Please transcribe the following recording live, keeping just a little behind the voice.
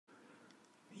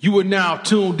You are now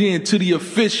tuned in to the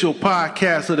official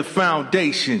podcast of the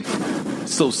Foundation.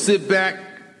 So sit back,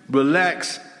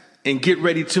 relax, and get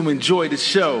ready to enjoy the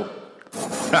show.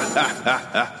 I'm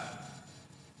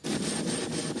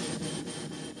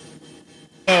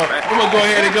gonna go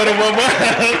ahead and go to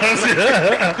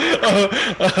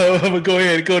I'm gonna go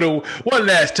ahead and go to one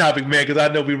last topic, man, because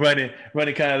I know we're running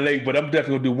kind of late, but I'm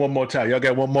definitely gonna do one more time. Y'all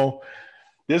got one more?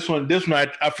 This one,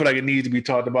 I feel like it needs to be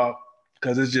talked about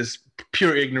because it's just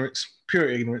pure ignorance.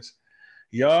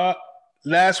 Y'all,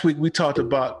 last week we talked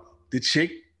about the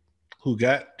chick who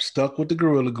got stuck with the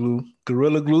Gorilla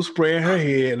Glue spray in her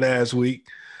head last week.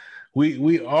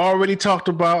 We already talked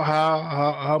about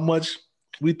how much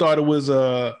we thought it was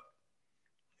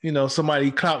somebody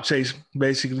clout chase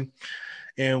basically,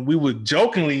 and we would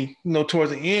jokingly, towards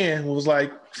the end, was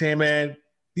like saying, man,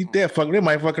 they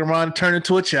might fuck around and turn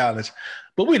into a challenge,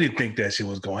 but we didn't think that shit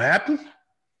was gonna happen.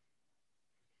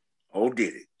 Oh,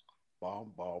 did it?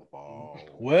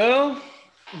 Well,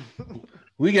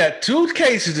 we got two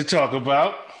cases to talk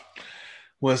about.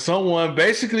 Where someone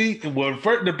basically,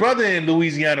 the brother in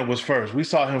Louisiana was first. We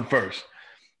saw him first.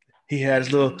 He had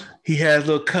his little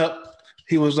cup.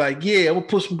 He was like, yeah, I'm gonna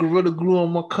put some Gorilla Glue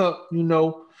on my cup, and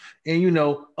I'm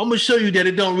gonna show you that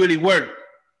it don't really work.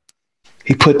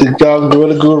 He put the dog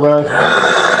Gorilla Glue around.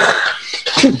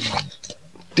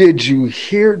 Did you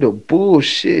hear the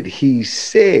bullshit he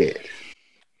said?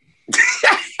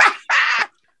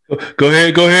 Go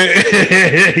ahead.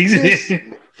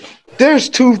 There's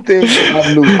two things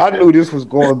I knew this was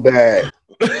going bad.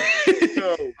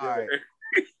 Right.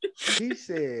 He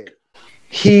said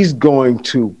he's going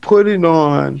to put it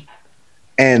on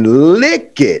and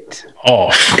lick it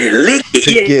off.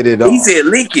 Get it off. He said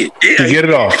lick it. Yeah. To get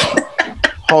it off.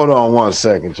 Hold on 1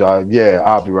 second, y'all. Yeah,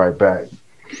 I'll be right back.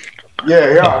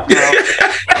 Yeah.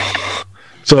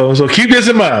 So keep this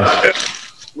in mind.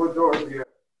 What door is it?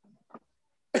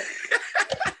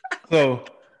 So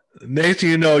next thing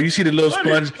you know, you see the little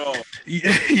sponge. You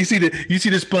see the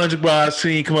SpongeBob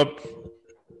scene come up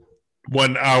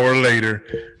 1 hour later.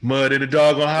 Mud in the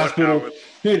doggone hospital.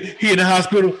 He in the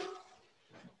hospital.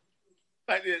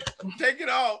 Like this. Take it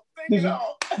off.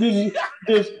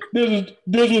 This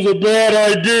was a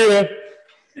bad idea.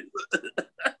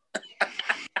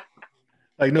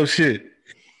 Like no shit.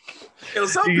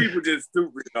 Some people just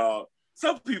stupid, dog.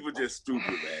 Some people just stupid,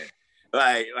 man.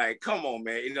 Like, come on,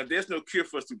 man. There's no cure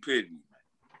for stupidity.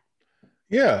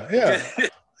 Yeah.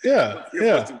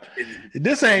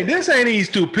 This ain't even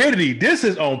stupidity. This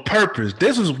is on purpose.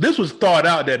 This was thought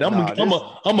out that I'm gonna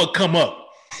come up.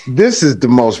 This is the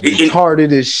most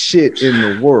retardedest shit in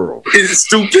the world. It's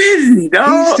stupidity,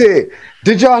 dog. He said,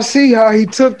 did y'all see how he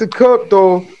took the cup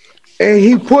though, and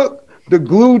he put the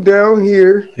glue down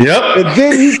here? Yep. And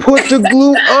then he put the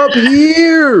glue up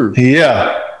here.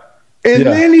 Yeah. And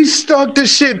then he stuck the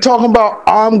shit talking about,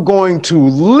 I'm going to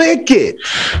lick it.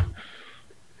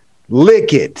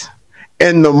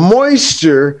 And the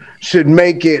moisture should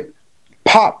make it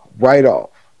pop right off.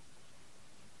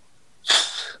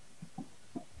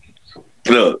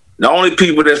 Look, the only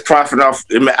people that's profiting off,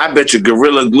 I bet you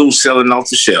Gorilla Glue selling off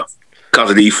the shelf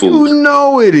because of these fools. You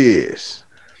know it is.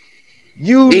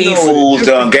 These fools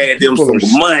done gave them some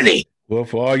money. Well,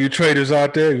 for all you traders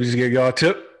out there, we just give y'all a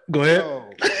tip. Go ahead.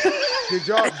 Did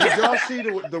y'all see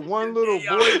the one little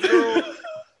boy girl?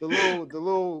 The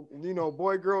little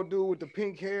boy girl dude with the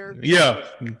pink hair? Yeah,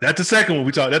 that's the second one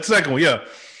we talked. That's the second one, yeah.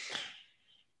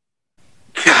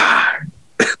 God.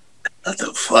 What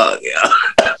the fuck, yeah?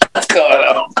 What's going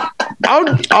on?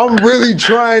 I'm really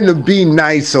trying to be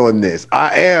nice on this.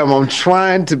 I am. I'm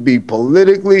trying to be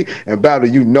politically, and Battle,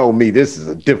 you know me, this is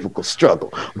a difficult struggle.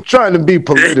 I'm trying to be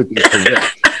politically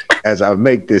correct as I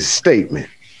make this statement.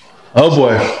 Oh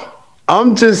boy.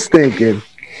 I'm just thinking,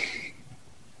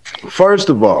 first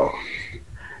of all,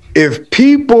 if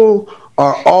people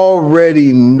are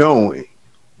already knowing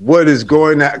what is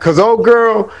going on, because old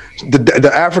girl,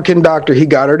 the African doctor, he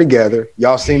got her together.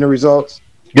 Y'all seen the results?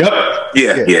 Yep.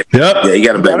 Yeah. You got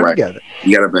it back right.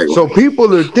 You got it back right. So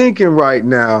people are thinking right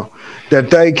now that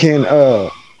they can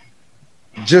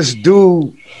just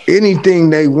do anything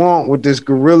they want with this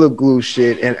Gorilla Glue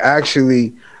shit and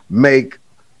actually make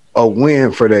a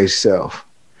win for themselves.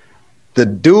 The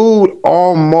dude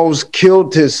almost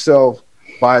killed himself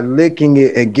by licking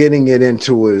it and getting it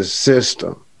into his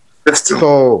system.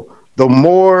 So the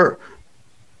more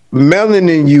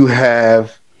melanin you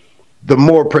have, the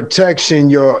more protection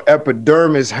your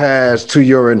epidermis has to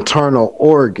your internal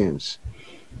organs.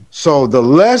 So the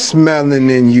less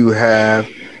melanin you have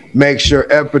makes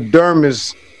your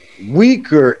epidermis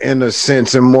weaker in a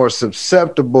sense and more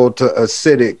susceptible to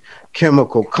acidic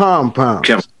chemical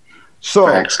compounds. So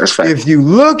Facts. That's facts. if you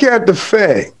look at the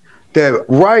fact that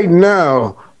right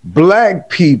now, black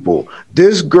people,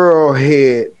 this girl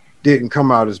head didn't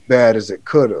come out as bad as it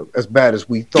could have, as bad as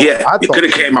we thought. Yeah, I it thought could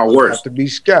have came out worse. To be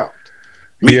scalped.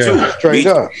 Me Yeah. too. Straight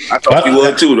Me up. too. I thought you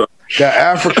would too, though. That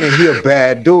African, he a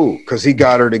bad dude because he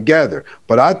got her together.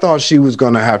 But I thought she was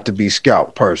going to have to be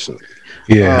scalped personally.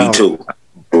 Yeah. Me too.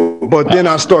 But then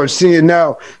I start seeing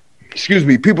now,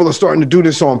 people are starting to do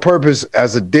this on purpose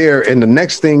as a dare. And the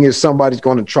next thing is somebody's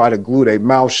going to try to glue their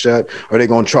mouth shut, or they're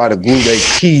going to try to glue their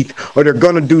teeth, or they're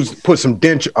going to put some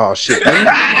denture. Oh, shit.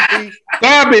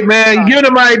 Stop it, man. You give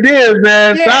them ideas,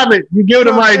 man. Yeah. Stop it. You give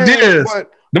them ideas.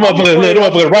 Them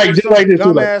motherfuckers right just like this.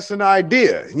 Dumbass an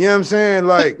idea. You know what I'm saying?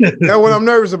 Like, that's what I'm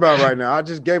nervous about right now. I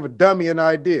just gave a dummy an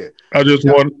idea. I just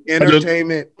want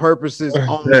Entertainment purposes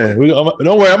only. Yeah,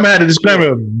 don't worry, I'm gonna have to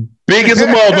disclaimer. Big as a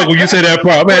motherfucker when you say that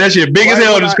part. Man, that shit big as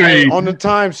hell on the screen. On the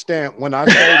timestamp when I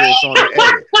say this on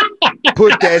the edit,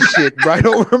 put that shit right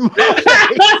over my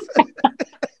face.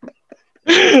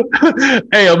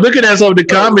 Hey, I'm looking at some of the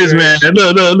comments, man. And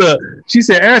look. She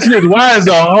said, Aaron Smith, why is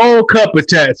the whole cup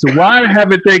attached? So why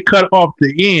haven't they cut off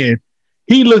the end?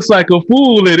 He looks like a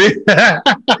fool in it.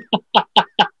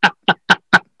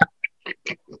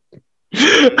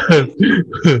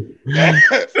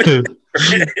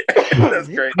 That's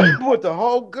crazy. Put the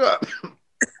whole cup.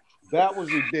 That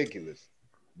was ridiculous.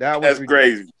 That's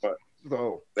crazy. But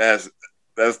So that's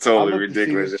I totally look to see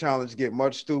ridiculous. this challenge get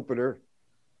much stupider.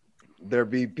 There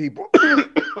be people.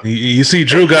 You see,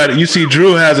 Drew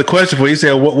has a question for you. He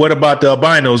said, "What about the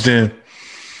albinos then?"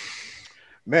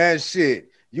 Man, shit,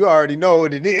 you already know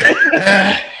what it is. All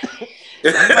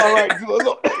right,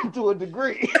 to a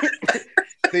degree.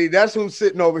 See, that's who's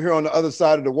sitting over here on the other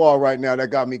side of the wall right now that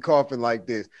got me coughing like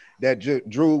this. That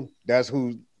Drew, that's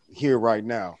who's here right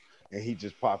now. And he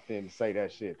just popped in to say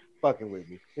that shit. Fucking with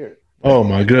me. Here. Oh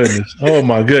my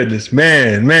goodness.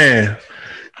 Man.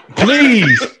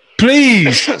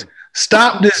 Please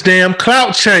stop this damn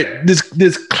clout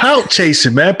this clout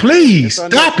chasing, man. Please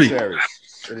stop it.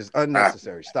 It is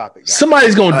unnecessary. Stop it, guys.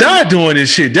 Somebody's gonna die doing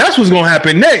this shit. That's what's gonna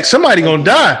happen next. Somebody gonna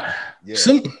die. Yeah.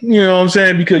 You know what I'm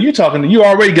saying? Because you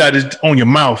already got this on your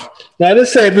mouth. Now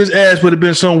let's say if his ass would have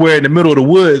been somewhere in the middle of the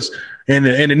woods and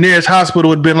the nearest hospital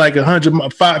would have been like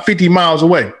 50 miles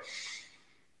away.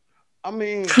 I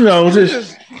mean, You know,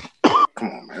 just Come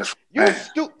on, man. you're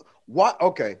stupid. Why?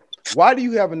 Okay. Why do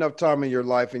you have enough time in your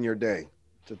life in your day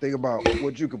to think about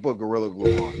what you could put Gorilla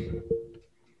Glue on?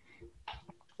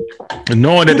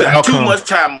 knowing that the outcome, too much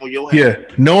time on your hands.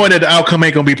 yeah, knowing that the outcome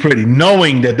ain't gonna be pretty,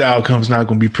 knowing that the outcome's not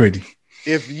gonna be pretty.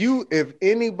 If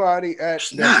anybody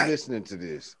that's listening to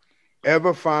this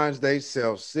ever finds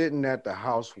themselves sitting at the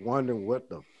house wondering what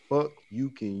the fuck you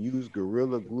can use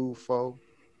Gorilla Glue for,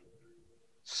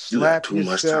 slap too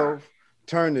much time. yourself,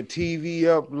 turn the TV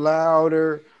up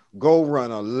louder, go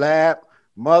run a lap,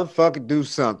 motherfucker, do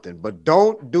something, but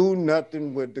don't do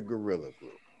nothing with the Gorilla Glue.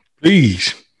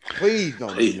 Please. Please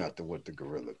don't do nothing with the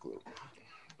Gorilla Glue.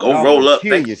 Go roll up.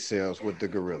 Kill yourselves with the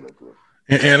Gorilla Glue.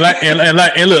 And look,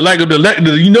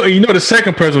 the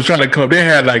second person was trying to come up. They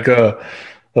had like a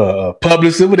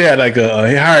publicist. They had like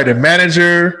they hired a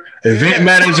manager, event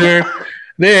manager.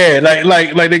 They had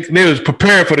like they was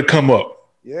prepared for the come up.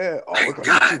 Yeah. Oh, we're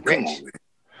gonna get you rich.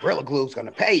 Gorilla Glue's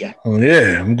gonna pay you. Oh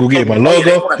yeah, I'm gonna get my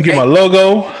logo. Get my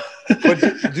logo. But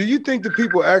do you think the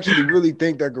people actually really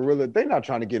think that Gorilla? They're not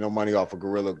trying to get no money off of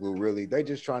Gorilla Glue. Really, they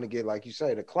just trying to get, like you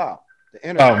say, the clout, the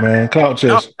internet. Oh man, clout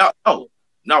chest.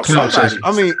 No. Somebody.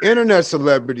 I mean, internet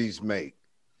celebrities make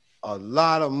a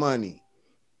lot of money.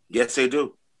 Yes, they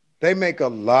do. They make a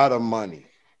lot of money.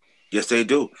 Yes, they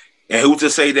do. And who's to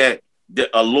say that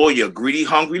a lawyer, greedy,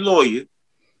 hungry lawyer?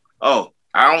 Oh,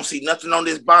 I don't see nothing on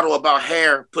this bottle about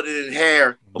hair. Put it in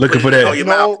hair. Looking for that. On your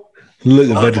mouth. Look,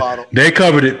 On the but bottle. they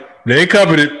covered it. They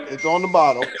covered it. It's on the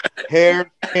bottle.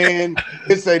 Hair, skin.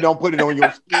 It say don't put it on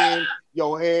your skin,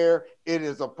 your hair. It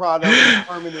is a product of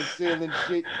permanent sealing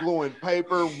shit, gluing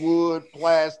paper, wood,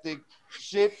 plastic,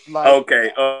 shit like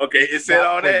Okay. It said not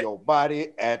all for that. your body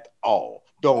at all.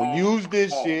 Don't use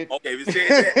this shit Okay, if it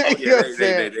said that. You know what I'm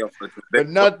saying? for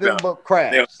nothing but They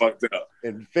crafts fucked up.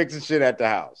 and fixing shit at the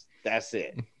house. That's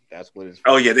it. That's what it's for.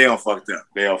 Oh yeah, they all fucked up.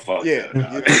 Yeah, you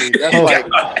know what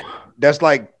I mean? That's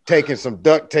like taking some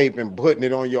duct tape and putting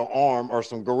it on your arm, or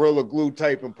some Gorilla Glue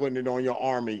tape and putting it on your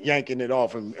arm and yanking it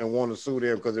off and want to sue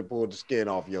them because it pulled the skin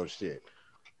off your shit.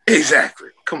 Exactly.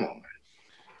 Come on,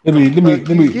 man. Let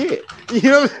me Yeah. You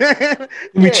know what I'm saying?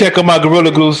 let me check on my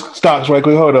Gorilla Glue stocks right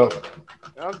quick. Hold up.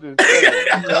 I'm just saying.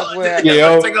 That's what happens.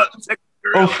 Yeah, Take a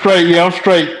I'm straight. Yeah, I'm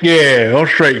straight. Yeah, I'm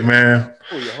straight, man.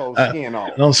 Pull your whole skin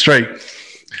off. I'm straight.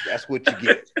 That's what you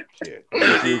get. Yeah,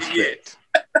 what you expect.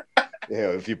 Yeah,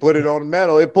 if you put it on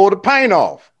metal, it pull the paint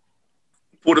off.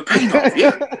 Pull the paint off.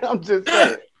 Yeah. I'm just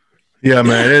saying. Yeah,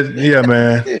 man.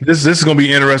 Man. This is gonna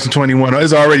be interesting. 21.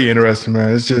 It's already interesting,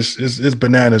 man. It's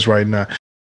bananas right now.